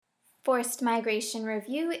Forced Migration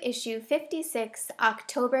Review, Issue 56,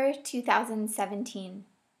 October 2017.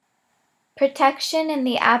 Protection in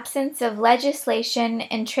the Absence of Legislation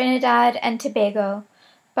in Trinidad and Tobago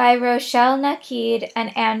by Rochelle Nakid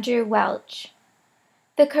and Andrew Welch.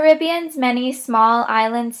 The Caribbean's many small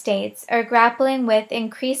island states are grappling with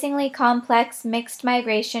increasingly complex mixed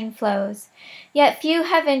migration flows, yet few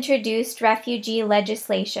have introduced refugee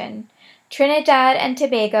legislation. Trinidad and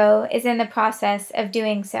Tobago is in the process of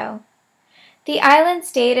doing so. The island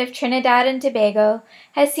state of Trinidad and Tobago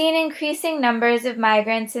has seen increasing numbers of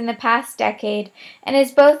migrants in the past decade and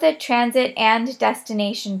is both a transit and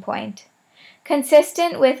destination point.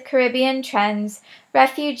 Consistent with Caribbean trends,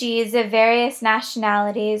 refugees of various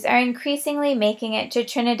nationalities are increasingly making it to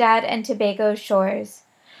Trinidad and Tobago's shores.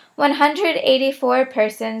 184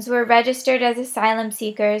 persons were registered as asylum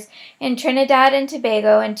seekers in Trinidad and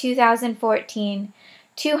Tobago in 2014,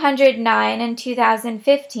 209 in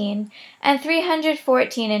 2015, and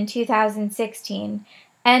 314 in 2016.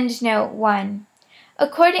 Endnote 1.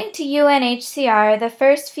 According to UNHCR, the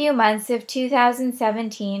first few months of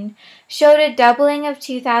 2017 showed a doubling of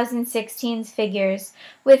 2016's figures,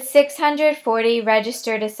 with 640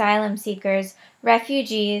 registered asylum seekers,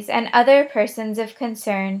 refugees, and other persons of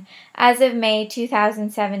concern as of May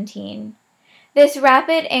 2017. This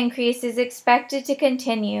rapid increase is expected to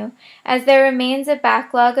continue as there remains a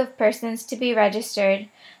backlog of persons to be registered.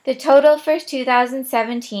 The total for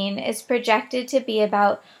 2017 is projected to be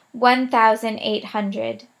about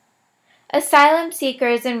 1,800. Asylum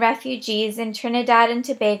seekers and refugees in Trinidad and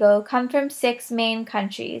Tobago come from 6 main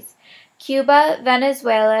countries: Cuba,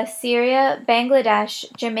 Venezuela, Syria, Bangladesh,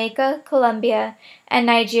 Jamaica, Colombia, and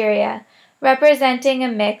Nigeria, representing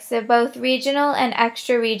a mix of both regional and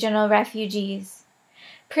extra-regional refugees.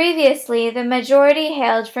 Previously, the majority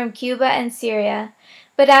hailed from Cuba and Syria,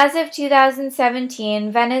 but as of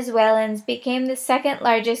 2017, Venezuelans became the second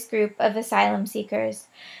largest group of asylum seekers.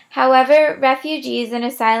 However, refugees and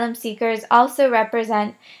asylum seekers also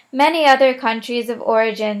represent many other countries of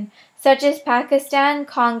origin, such as Pakistan,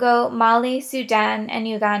 Congo, Mali, Sudan, and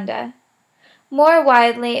Uganda. More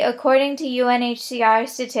widely, according to UNHCR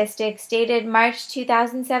statistics dated March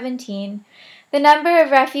 2017, the number of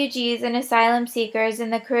refugees and asylum seekers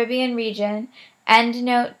in the Caribbean region,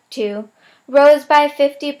 Endnote 2, rose by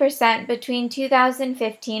 50% between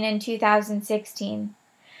 2015 and 2016.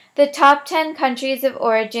 The top 10 countries of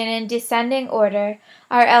origin in descending order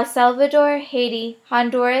are El Salvador, Haiti,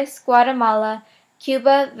 Honduras, Guatemala,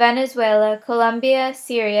 Cuba, Venezuela, Colombia,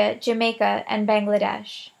 Syria, Jamaica, and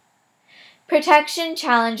Bangladesh. Protection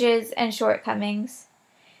challenges and shortcomings.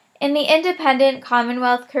 In the independent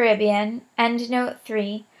Commonwealth Caribbean, Endnote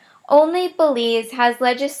 3, only Belize has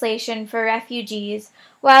legislation for refugees,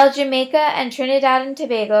 while Jamaica and Trinidad and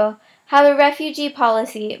Tobago have a refugee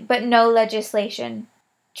policy but no legislation.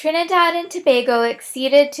 Trinidad and Tobago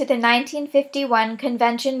acceded to the 1951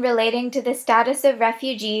 Convention relating to the status of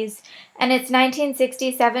refugees and its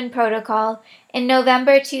 1967 protocol in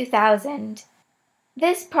November 2000.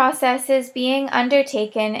 This process is being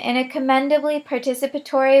undertaken in a commendably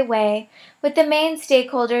participatory way, with the main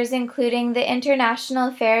stakeholders including the International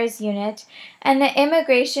Affairs Unit and the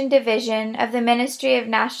Immigration Division of the Ministry of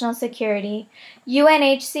National Security,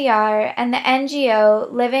 UNHCR, and the NGO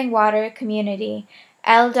Living Water Community,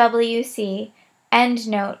 LWC.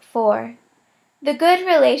 Endnote 4. The good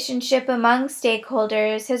relationship among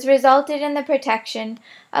stakeholders has resulted in the protection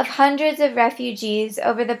of hundreds of refugees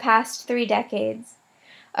over the past 3 decades.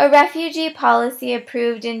 A refugee policy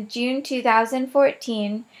approved in June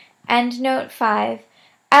 2014, Endnote 5,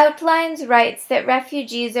 outlines rights that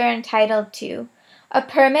refugees are entitled to: a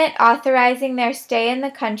permit authorizing their stay in the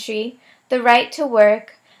country, the right to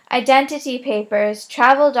work, identity papers,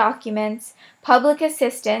 travel documents, public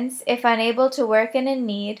assistance if unable to work and in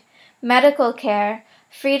need, medical care,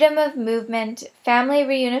 freedom of movement, family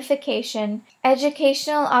reunification,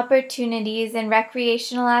 educational opportunities and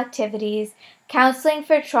recreational activities, counseling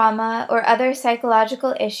for trauma or other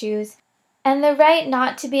psychological issues, and the right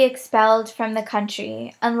not to be expelled from the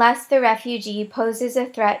country unless the refugee poses a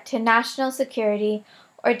threat to national security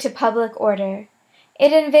or to public order.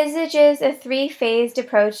 It envisages a 3-phased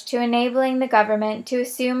approach to enabling the government to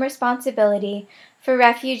assume responsibility for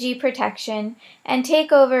refugee protection and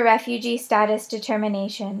take over refugee status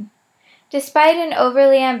determination. Despite an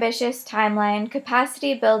overly ambitious timeline,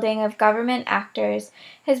 capacity building of government actors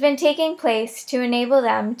has been taking place to enable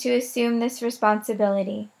them to assume this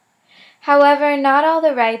responsibility. However, not all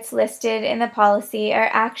the rights listed in the policy are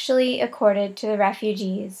actually accorded to the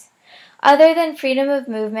refugees. Other than freedom of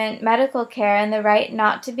movement, medical care, and the right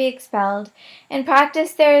not to be expelled, in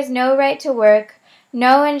practice there is no right to work,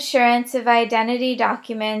 no assurance of identity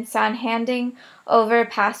documents on handing over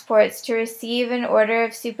passports to receive an order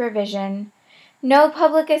of supervision, no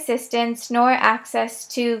public assistance nor access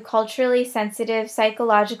to culturally sensitive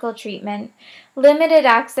psychological treatment, limited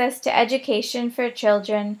access to education for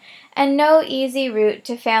children, and no easy route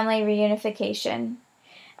to family reunification.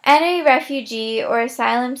 Any refugee or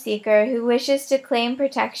asylum seeker who wishes to claim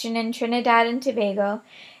protection in Trinidad and Tobago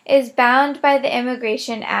is bound by the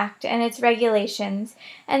Immigration Act and its regulations,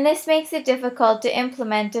 and this makes it difficult to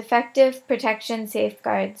implement effective protection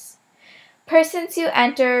safeguards. Persons who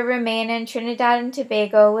enter or remain in Trinidad and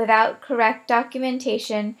Tobago without correct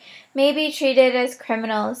documentation may be treated as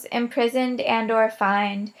criminals, imprisoned and/or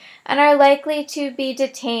fined, and are likely to be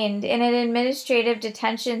detained in an administrative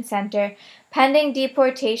detention center pending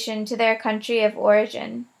deportation to their country of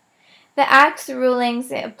origin. The Act's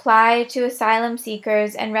rulings apply to asylum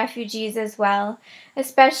seekers and refugees as well,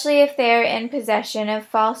 especially if they are in possession of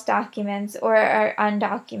false documents or are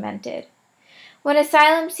undocumented. When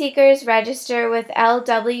asylum seekers register with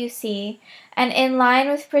LWC and in line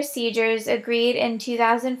with procedures agreed in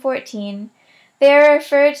 2014, they are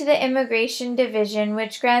referred to the Immigration Division,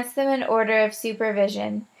 which grants them an order of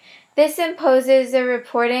supervision. This imposes a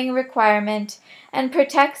reporting requirement and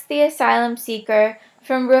protects the asylum seeker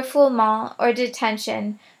from refoulement or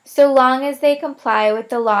detention so long as they comply with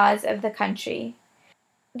the laws of the country.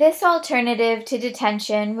 This alternative to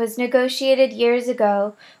detention was negotiated years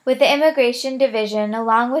ago with the Immigration Division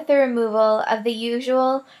along with the removal of the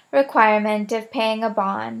usual requirement of paying a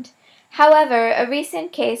bond. However, a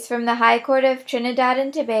recent case from the High Court of Trinidad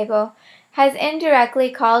and Tobago has indirectly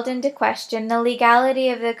called into question the legality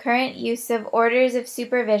of the current use of orders of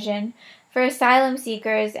supervision for asylum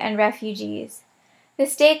seekers and refugees. The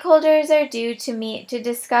stakeholders are due to meet to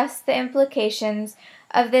discuss the implications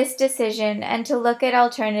of this decision and to look at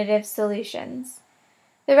alternative solutions.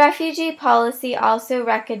 The refugee policy also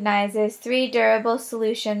recognizes 3 durable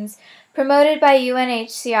solutions promoted by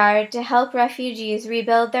UNHCR to help refugees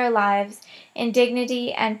rebuild their lives in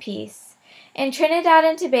dignity and peace. In Trinidad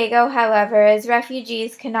and Tobago, however, as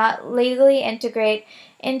refugees cannot legally integrate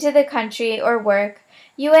into the country or work,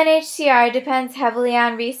 UNHCR depends heavily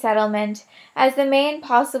on resettlement as the main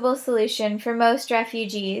possible solution for most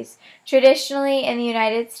refugees, traditionally in the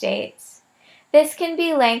United States. This can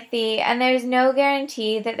be lengthy, and there is no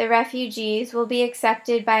guarantee that the refugees will be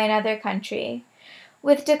accepted by another country.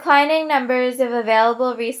 With declining numbers of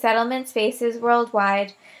available resettlement spaces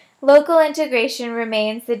worldwide, local integration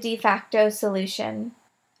remains the de facto solution.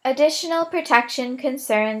 Additional protection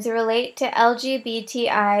concerns relate to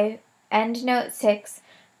LGBTI, Endnote 6,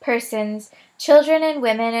 persons, children and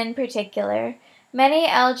women in particular. Many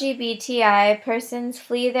LGBTI persons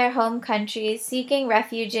flee their home countries seeking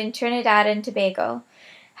refuge in Trinidad and Tobago.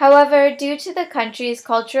 However, due to the country's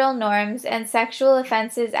cultural norms and Sexual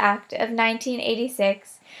Offenses Act of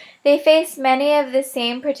 1986, they face many of the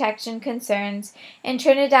same protection concerns in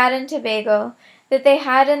Trinidad and Tobago that they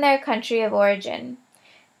had in their country of origin.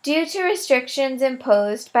 Due to restrictions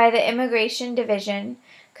imposed by the Immigration Division,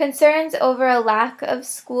 concerns over a lack of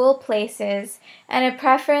school places, and a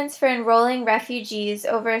preference for enrolling refugees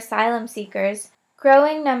over asylum seekers,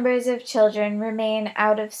 growing numbers of children remain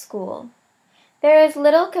out of school. There is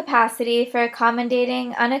little capacity for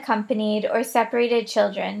accommodating unaccompanied or separated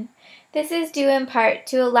children. This is due in part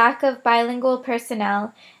to a lack of bilingual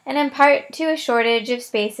personnel and in part to a shortage of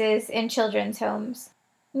spaces in children's homes.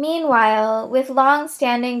 Meanwhile, with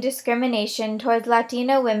long-standing discrimination towards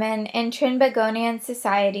Latino women in Trinbagonian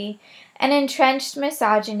society and entrenched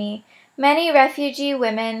misogyny, many refugee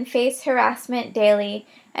women face harassment daily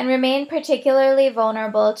and remain particularly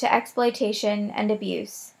vulnerable to exploitation and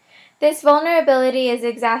abuse. This vulnerability is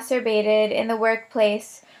exacerbated in the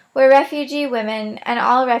workplace, where refugee women, and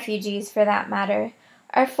all refugees for that matter,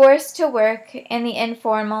 are forced to work in the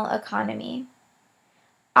informal economy.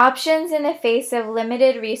 Options in the face of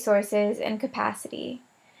limited resources and capacity.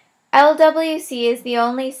 LWC is the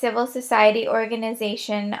only civil society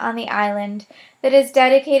organization on the island that is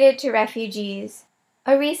dedicated to refugees.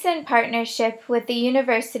 A recent partnership with the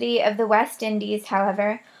University of the West Indies,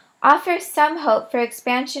 however, offers some hope for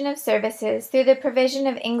expansion of services through the provision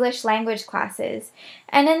of English language classes,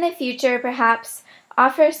 and in the future perhaps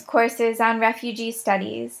offers courses on refugee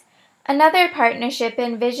studies. Another partnership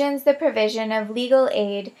envisions the provision of legal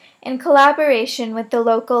aid in collaboration with the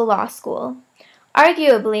local law school.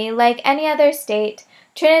 Arguably, like any other state,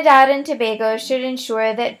 Trinidad and Tobago should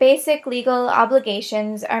ensure that basic legal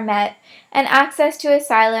obligations are met and access to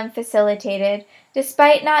asylum facilitated,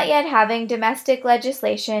 despite not yet having domestic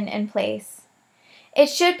legislation in place. It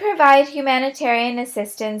should provide humanitarian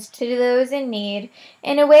assistance to those in need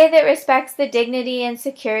in a way that respects the dignity and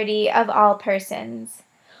security of all persons,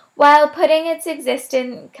 while putting its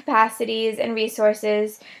existing capacities and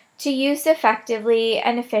resources to use effectively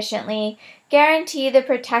and efficiently, guarantee the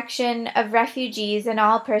protection of refugees and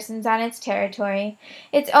all persons on its territory.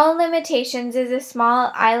 Its own limitations as a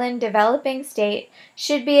small island developing state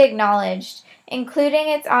should be acknowledged, including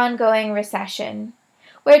its ongoing recession.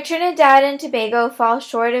 Where Trinidad and Tobago fall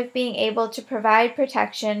short of being able to provide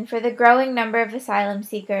protection for the growing number of asylum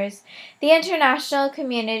seekers, the international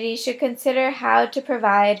community should consider how to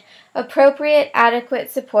provide appropriate,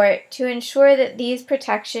 adequate support to ensure that these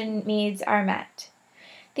protection needs are met.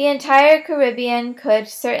 The entire Caribbean could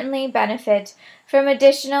certainly benefit from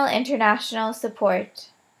additional international support.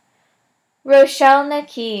 Rochelle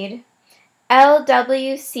Nakid,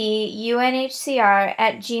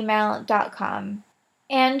 lwcunhcr@gmail.com.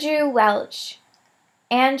 Andrew Welch,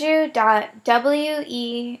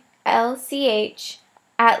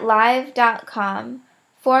 andrew.welch@live.com,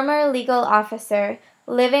 former legal officer,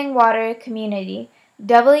 Living Water Community,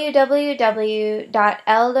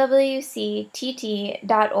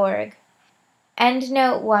 www.lwctt.org.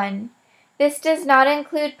 Endnote 1. This does not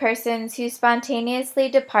include persons who spontaneously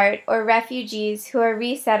depart or refugees who are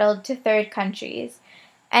resettled to third countries.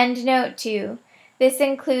 Endnote 2. This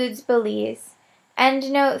includes Belize.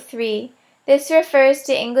 Endnote 3. This refers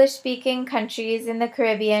to English-speaking countries in the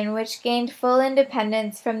Caribbean which gained full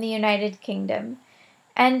independence from the United Kingdom.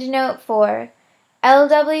 Endnote 4.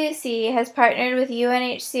 LWC has partnered with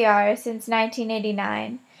UNHCR since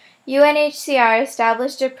 1989. UNHCR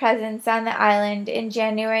established a presence on the island in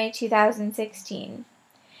January 2016.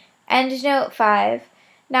 Endnote 5.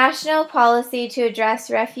 National Policy to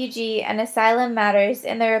Address Refugee and Asylum Matters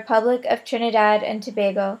in the Republic of Trinidad and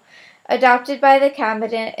Tobago, adopted by the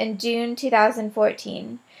Cabinet in June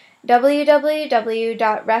 2014.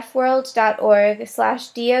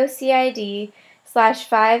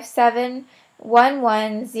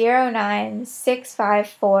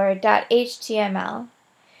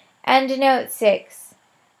 Endnote 6.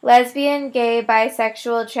 Lesbian, gay,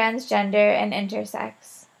 bisexual, transgender, and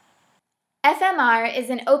intersex. FMR is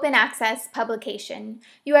an open access publication.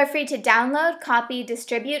 You are free to download, copy,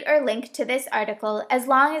 distribute, or link to this article as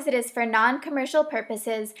long as it is for non-commercial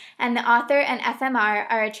purposes and the author and FMR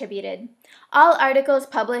are attributed. All articles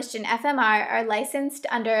published in FMR are licensed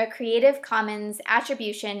under a Creative Commons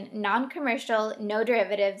Attribution, Non-Commercial, No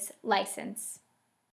Derivatives license.